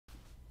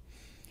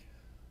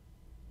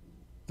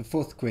The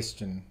fourth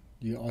question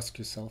you ask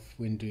yourself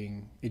when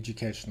doing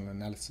educational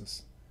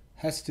analysis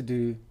has to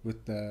do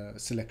with the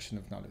selection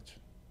of knowledge.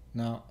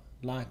 Now,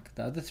 like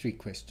the other three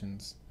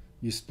questions,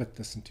 you split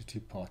this into two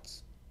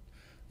parts.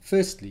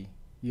 Firstly,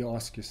 you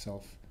ask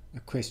yourself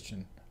a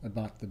question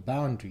about the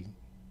boundary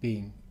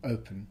being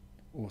open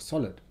or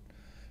solid.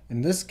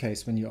 In this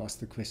case, when you ask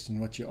the question,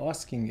 what you're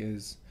asking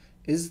is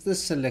the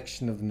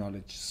selection of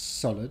knowledge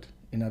solid?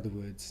 In other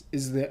words,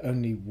 is there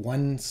only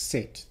one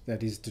set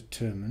that is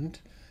determined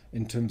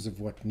in terms of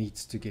what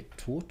needs to get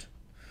taught?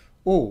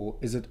 Or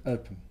is it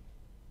open?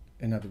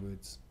 In other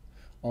words,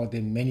 are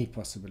there many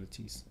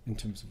possibilities in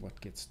terms of what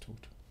gets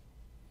taught?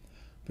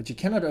 But you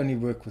cannot only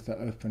work with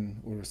an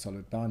open or a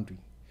solid boundary.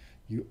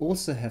 You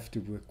also have to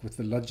work with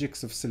the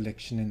logics of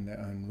selection in their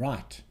own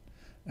right.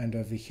 And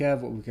over here,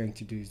 what we're going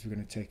to do is we're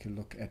going to take a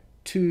look at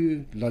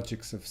two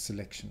logics of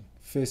selection.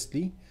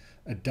 Firstly,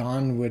 a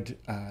downward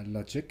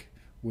logic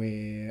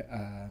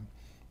where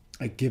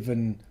a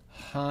given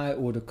high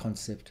order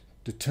concept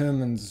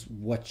determines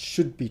what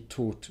should be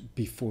taught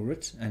before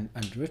it and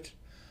under it,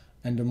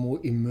 and a more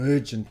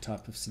emergent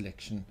type of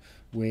selection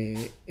where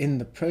in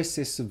the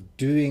process of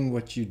doing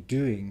what you're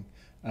doing,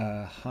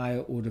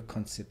 higher order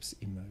concepts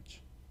emerge.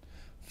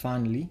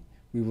 Finally,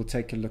 we will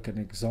take a look at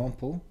an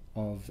example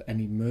of an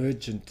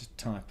emergent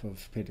type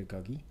of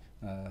pedagogy,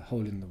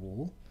 hole in the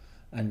wall,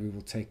 and we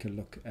will take a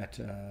look at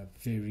a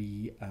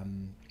very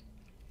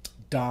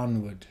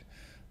downward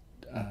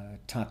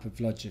type of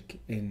logic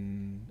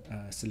in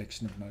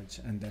selection of knowledge,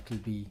 and that will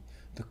be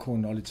the core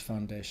knowledge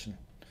foundation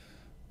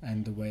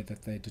and the way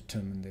that they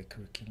determine their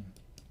curriculum.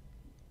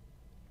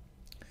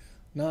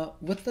 Now,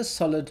 with the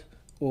solid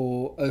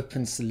or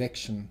open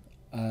selection,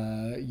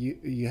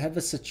 you have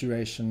a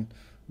situation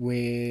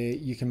where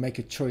you can make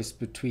a choice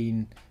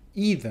between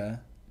either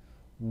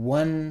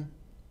one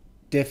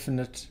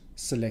definite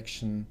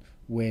selection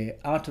where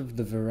out of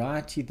the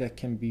variety that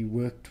can be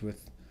worked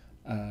with,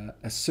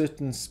 a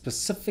certain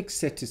specific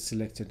set is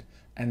selected,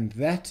 and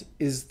that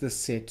is the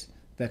set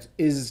that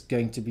is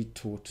going to be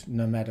taught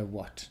no matter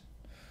what.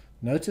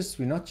 Notice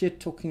we're not yet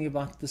talking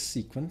about the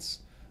sequence,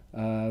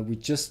 we're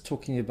just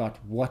talking about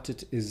what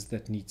it is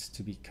that needs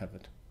to be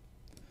covered.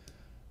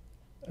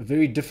 A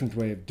very different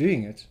way of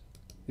doing it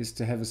is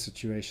to have a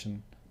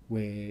situation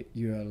where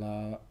you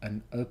allow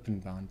an open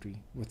boundary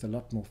with a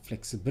lot more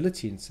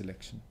flexibility in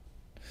selection.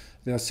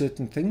 There are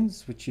certain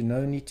things which you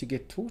know need to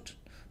get taught,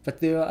 but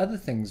there are other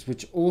things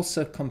which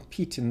also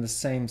compete in the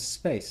same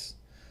space,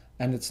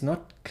 and it's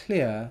not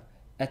clear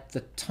at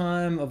the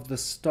time of the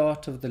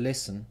start of the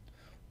lesson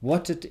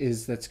what it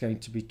is that's going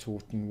to be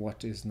taught and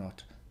what is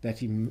not.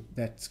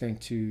 That's going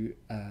to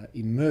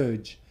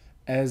emerge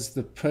as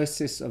the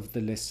process of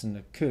the lesson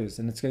occurs,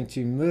 and it's going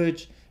to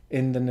emerge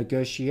in the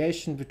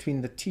negotiation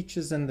between the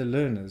teachers and the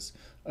learners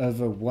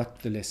over what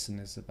the lesson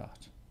is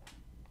about.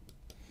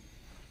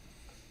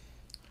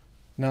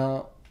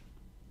 Now,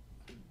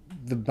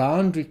 the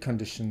boundary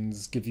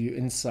conditions give you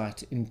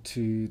insight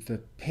into the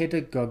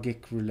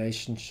pedagogic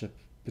relationship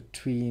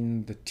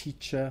between the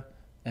teacher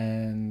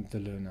and the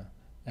learner,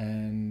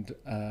 and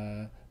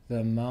the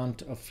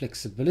amount of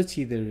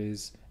flexibility there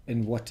is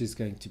in what is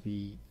going to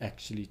be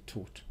actually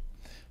taught.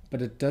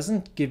 But it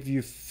doesn't give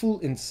you full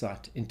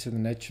insight into the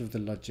nature of the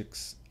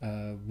logics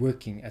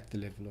working at the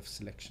level of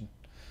selection.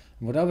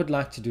 And what I would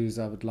like to do is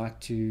I would like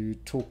to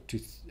talk to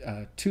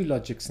two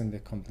logics and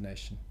their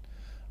combination.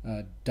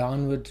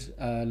 Downward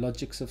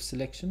logics of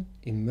selection,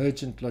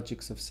 emergent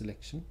logics of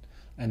selection,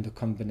 and the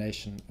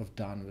combination of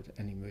downward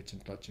and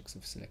emergent logics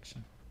of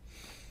selection.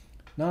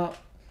 Now,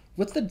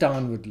 with the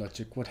downward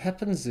logic, what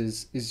happens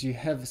is you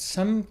have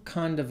some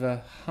kind of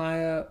a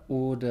higher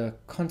order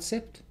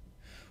concept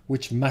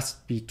which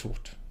must be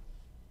taught.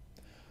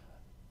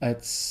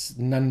 It's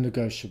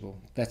non-negotiable.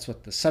 That's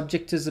what the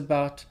subject is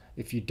about.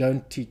 If you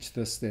don't teach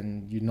this,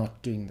 then you're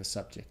not doing the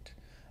subject.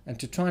 And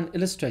to try and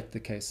illustrate the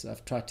case,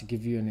 I've tried to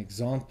give you an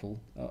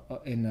example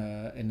in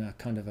a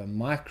kind of a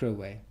micro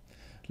way.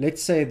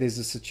 Let's say there's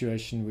a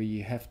situation where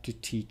you have to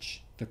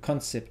teach the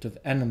concept of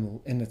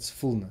animal in its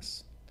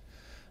fullness.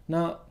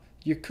 Now,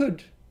 you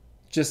could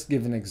just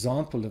give an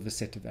example of a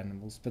set of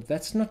animals, but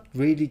that's not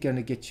really going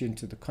to get you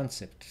into the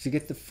concept. To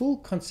get the full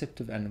concept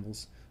of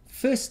animals,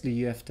 firstly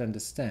you have to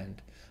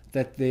understand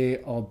that there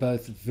are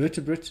both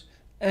vertebrate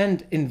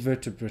and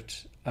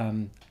invertebrate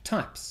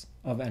types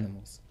of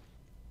animals.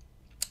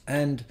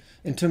 And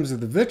in terms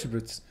of the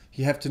vertebrates,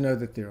 you have to know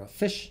that there are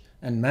fish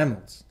and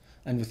mammals.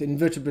 And with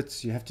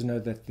invertebrates, you have to know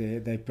that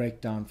they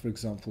break down, for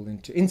example,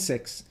 into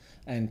insects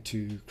and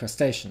to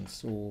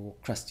crustaceans, or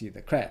Krusty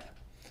the Crab,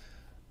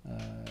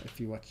 if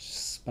you watch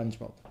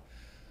SpongeBob.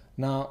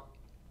 Now,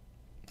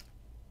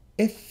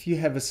 if you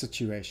have a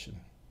situation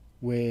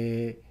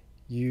where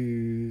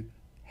you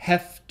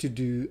have to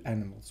do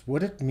animals,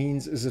 what it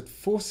means is it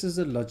forces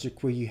a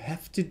logic where you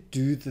have to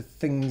do the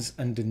things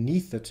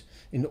underneath it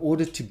in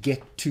order to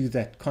get to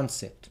that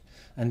concept.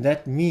 And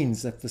that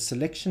means that the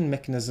selection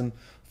mechanism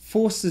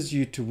forces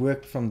you to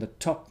work from the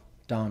top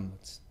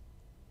downwards.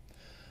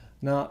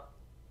 Now,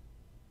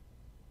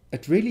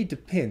 it really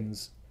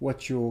depends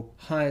what your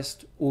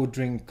highest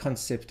ordering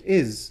concept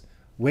is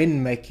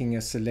when making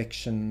a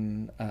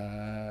selection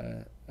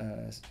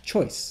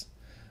choice.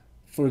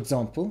 For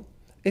example,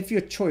 if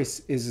your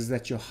choice is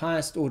that your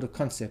highest order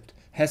concept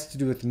has to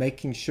do with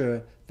making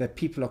sure that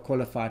people are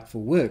qualified for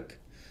work,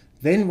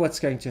 then what's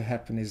going to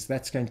happen is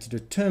that's going to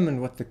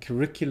determine what the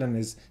curriculum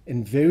is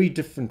in very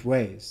different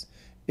ways.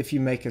 If you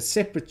make a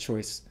separate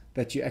choice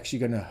that you're actually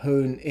going to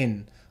hone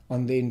in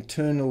on the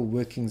internal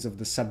workings of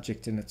the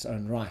subject in its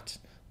own right,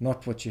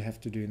 not what you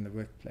have to do in the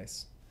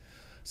workplace.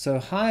 So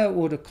higher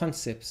order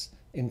concepts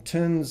in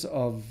terms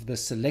of the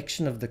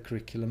selection of the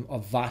curriculum are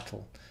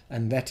vital,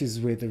 and that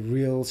is where the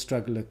real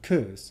struggle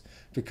occurs,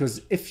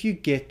 because if you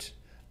get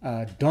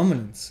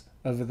dominance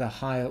over the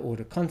higher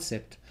order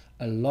concept,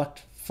 a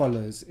lot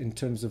follows in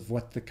terms of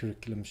what the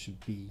curriculum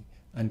should be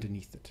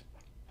underneath it.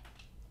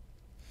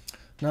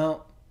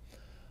 Now,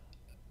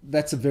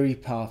 that's a very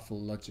powerful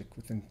logic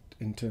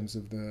in terms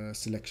of the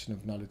selection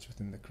of knowledge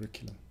within the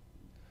curriculum.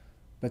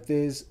 But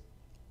there's,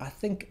 I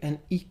think, an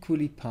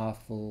equally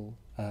powerful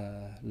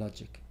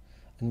logic.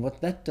 And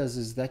what that does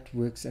is that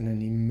works in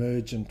an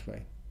emergent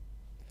way.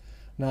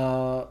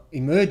 Now,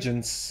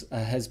 emergence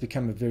has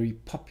become a very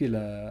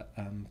popular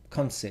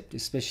concept,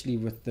 especially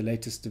with the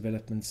latest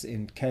developments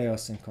in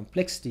chaos and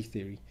complexity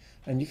theory.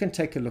 And you can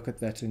take a look at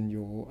that in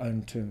your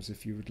own terms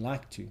if you would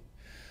like to.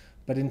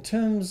 But in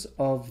terms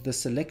of the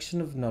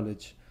selection of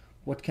knowledge,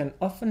 what can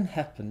often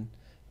happen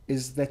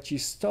is that you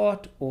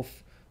start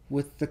off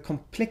with the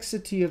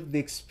complexity of the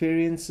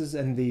experiences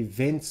and the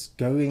events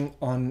going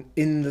on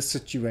in the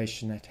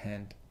situation at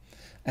hand.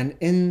 And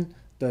in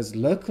those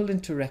local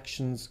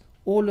interactions,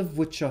 all of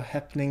which are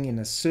happening in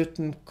a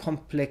certain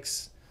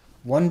complex,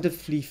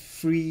 wonderfully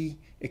free,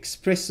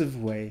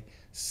 expressive way,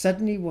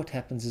 suddenly what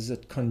happens is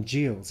it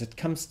congeals, it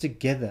comes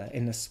together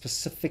in a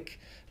specific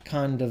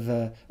kind of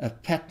a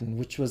pattern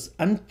which was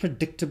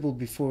unpredictable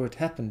before it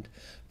happened.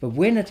 But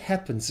when it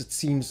happens, it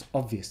seems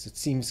obvious, it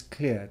seems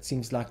clear, it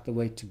seems like the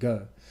way to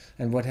go.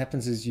 And what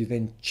happens is you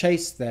then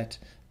chase that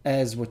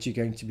as what you're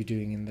going to be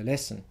doing in the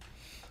lesson.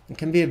 It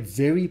can be a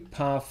very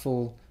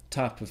powerful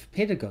type of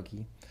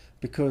pedagogy,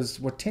 because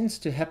what tends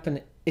to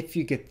happen if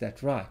you get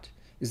that right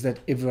is that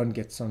everyone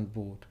gets on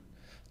board.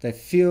 They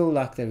feel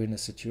like they're in a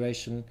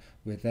situation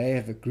where they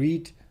have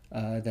agreed,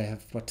 they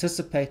have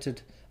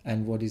participated,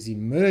 and what is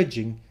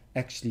emerging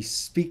actually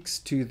speaks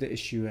to the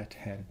issue at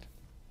hand.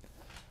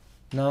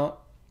 Now,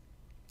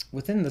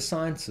 within the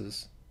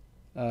sciences,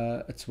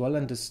 it's well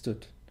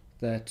understood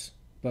that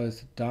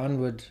both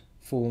downward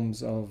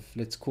forms of,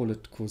 let's call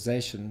it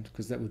causation,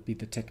 because that would be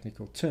the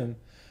technical term,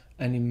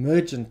 and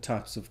emergent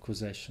types of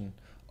causation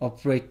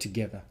operate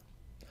together.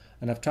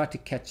 And I've tried to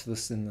catch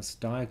this in this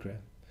diagram.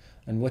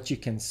 And what you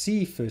can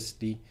see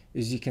firstly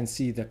is you can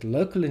see that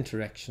local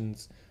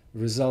interactions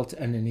result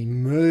in an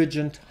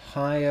emergent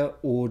higher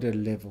order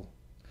level.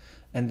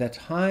 And that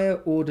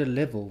higher order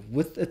level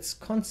with its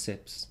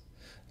concepts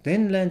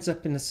then lands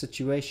up in a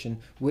situation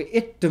where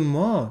it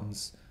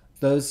demands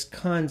those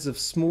kinds of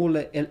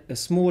smaller,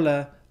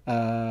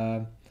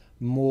 lower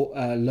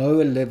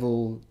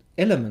level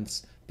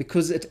elements,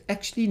 because it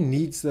actually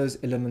needs those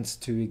elements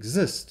to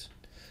exist.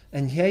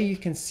 And here you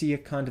can see a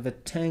kind of a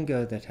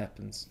tango that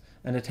happens,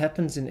 and it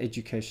happens in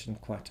education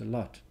quite a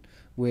lot,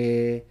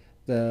 where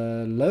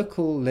the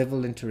local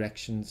level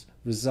interactions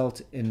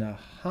result in a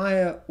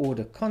higher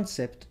order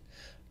concept,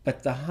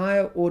 but the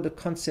higher order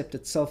concept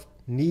itself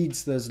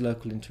needs those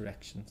local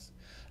interactions.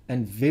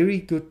 And very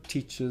good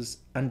teachers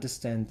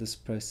understand this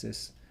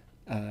process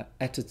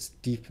at its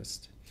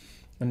deepest.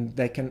 And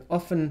they can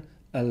often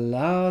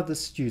allow the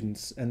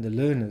students and the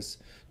learners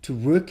to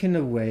work in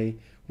a way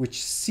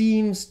which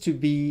seems to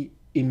be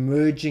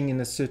emerging in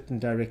a certain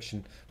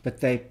direction,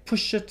 but they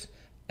push it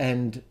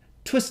and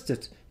twist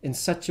it in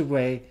such a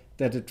way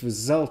that it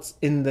results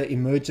in the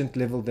emergent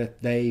level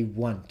that they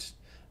want.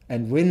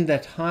 And when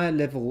that higher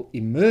level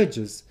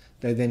emerges,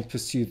 they then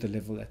pursue the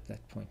level at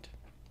that point.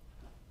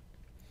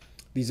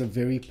 These are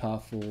very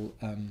powerful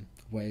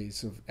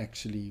ways of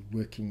actually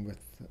working with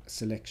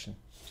selection.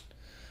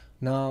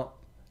 Now,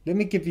 let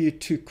me give you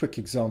two quick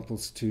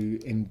examples to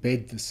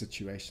embed the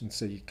situation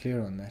so you're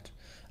clear on that.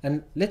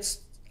 And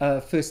let's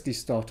firstly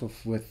start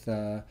off with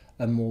a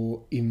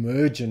more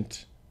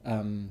emergent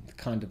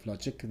kind of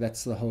logic.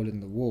 That's the hole in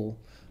the wall.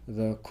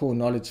 The core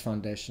knowledge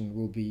foundation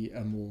will be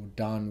a more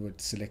downward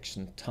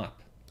selection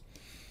type.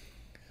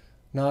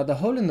 Now, the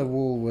hole in the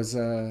wall was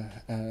an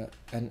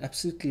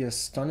absolutely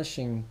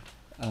astonishing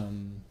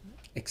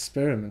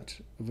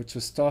experiment which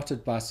was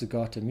started by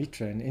Sugata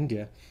Mitra in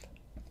India.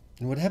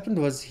 And what happened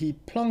was he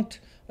plonked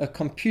a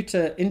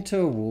computer into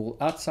a wall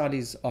outside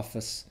his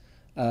office,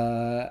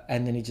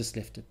 and then he just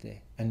left it there.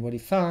 And what he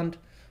found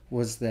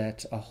was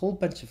that a whole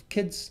bunch of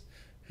kids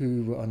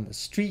who were on the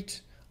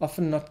street,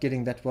 often not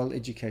getting that well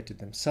educated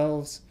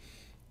themselves,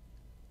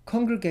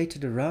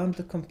 congregated around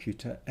the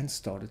computer and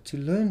started to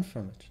learn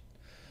from it.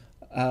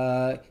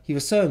 He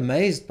was so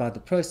amazed by the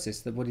process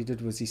that what he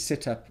did was he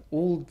set up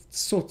all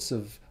sorts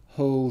of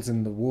holes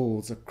in the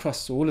walls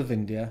across all of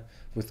India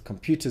with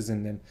computers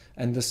in them,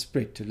 and this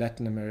spread to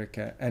Latin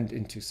America and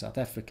into South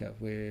Africa,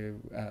 where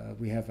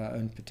we have our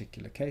own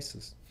particular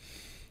cases.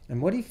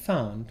 And what he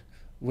found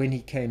when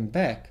he came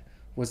back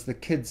was the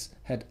kids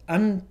had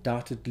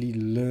undoubtedly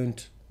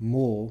learnt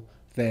more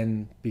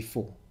than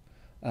before.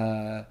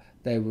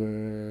 They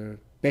were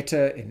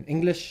better in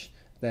English.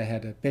 They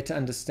had a better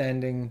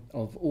understanding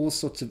of all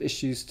sorts of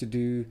issues to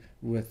do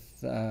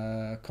with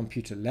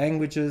computer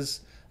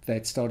languages.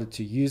 They'd started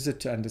to use it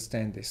to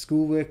understand their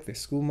schoolwork. Their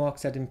school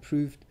marks had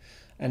improved.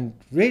 And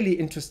really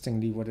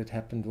interestingly, what had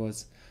happened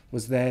was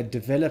they had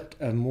developed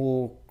a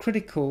more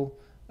critical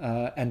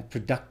and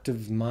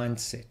productive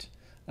mindset.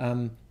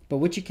 But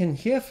what you can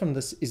hear from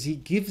this is he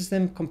gives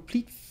them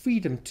complete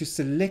freedom to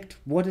select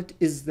what it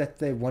is that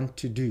they want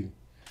to do.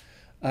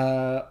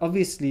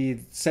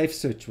 Obviously, Safe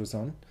Search was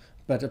on,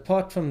 but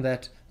apart from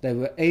that, they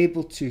were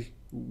able to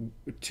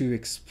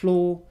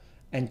explore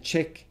and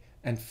check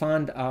and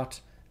find out,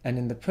 and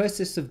in the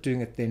process of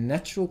doing it, their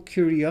natural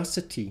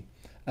curiosity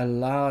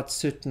allowed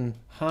certain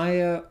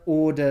higher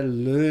order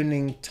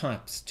learning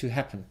types to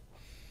happen.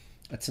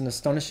 It's an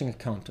astonishing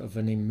account of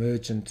an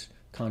emergent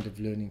kind of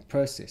learning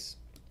process.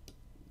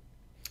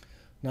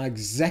 Now,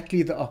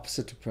 exactly the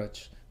opposite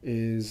approach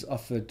is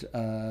offered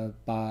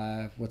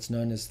by what's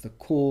known as the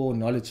Core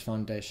Knowledge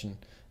Foundation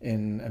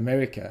in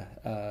America.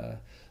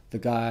 The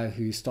guy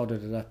who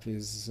started it up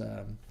is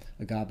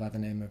a guy by the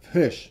name of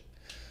Hirsch.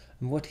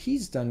 And what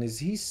he's done is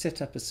he's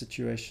set up a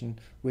situation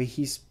where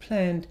he's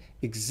planned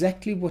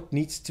exactly what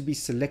needs to be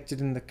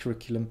selected in the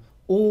curriculum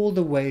all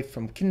the way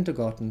from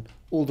kindergarten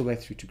all the way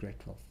through to grade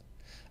 12.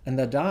 And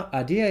the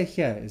idea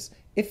here is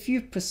if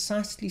you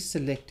precisely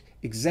select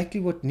exactly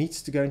what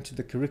needs to go into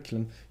the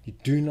curriculum, you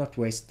do not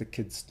waste the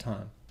kids'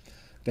 time.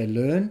 They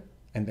learn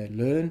and they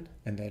learn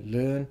and they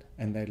learn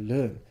and they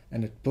learn,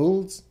 and it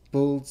builds.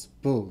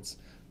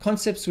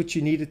 Concepts which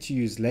you needed to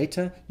use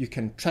later, you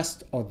can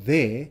trust are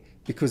there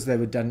because they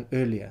were done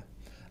earlier.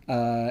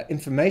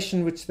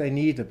 Information which they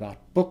need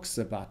about books,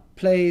 about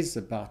plays,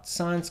 about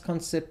science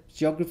concepts,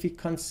 geography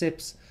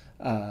concepts,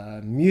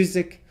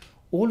 music,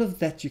 all of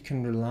that you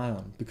can rely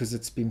on because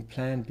it's been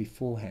planned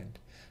beforehand.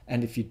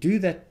 And if you do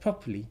that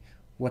properly,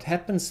 what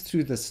happens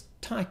through this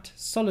tight,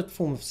 solid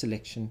form of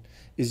selection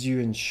is you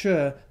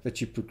ensure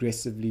that you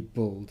progressively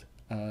build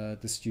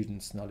the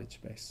student's knowledge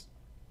base.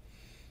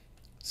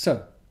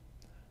 So,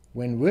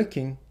 when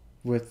working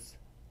with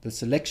the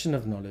selection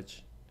of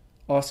knowledge,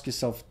 ask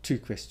yourself two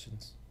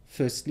questions.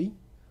 Firstly,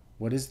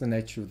 what is the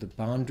nature of the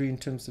boundary in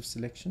terms of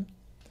selection?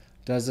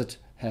 Does it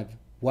have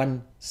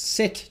one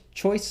set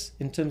choice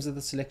in terms of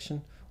the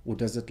selection, or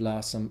does it allow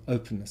some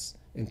openness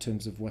in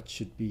terms of what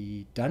should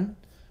be done?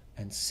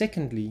 And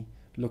secondly,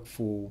 look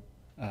for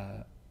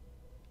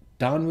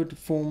downward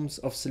forms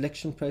of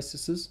selection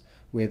processes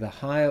where the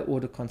higher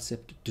order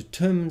concept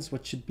determines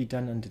what should be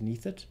done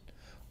underneath it,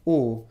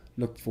 or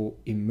look for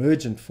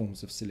emergent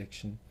forms of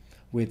selection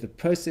where the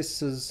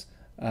processes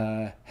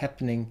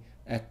happening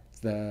at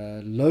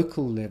the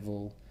local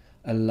level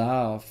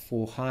allow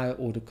for higher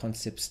order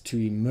concepts to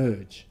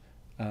emerge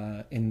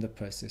in the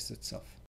process itself.